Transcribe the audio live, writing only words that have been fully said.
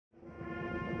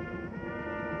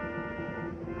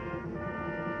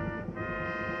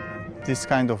This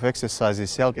kind of exercise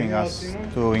is helping us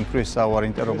to increase our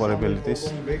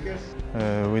interoperabilities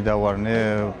with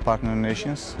our partner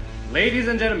nations. Ladies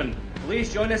and gentlemen,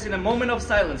 please join us in a moment of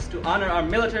silence to honor our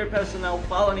military personnel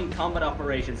following combat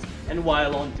operations and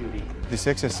while on duty. This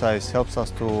exercise helps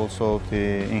us to also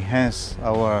enhance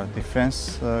our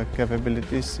defense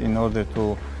capabilities in order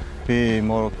to be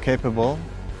more capable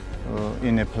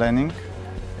in a planning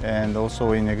and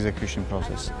also in execution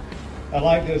process. I'd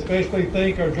like to especially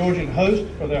thank our Georgian host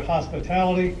for their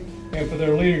hospitality and for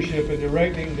their leadership in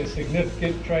directing this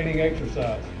significant training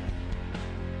exercise.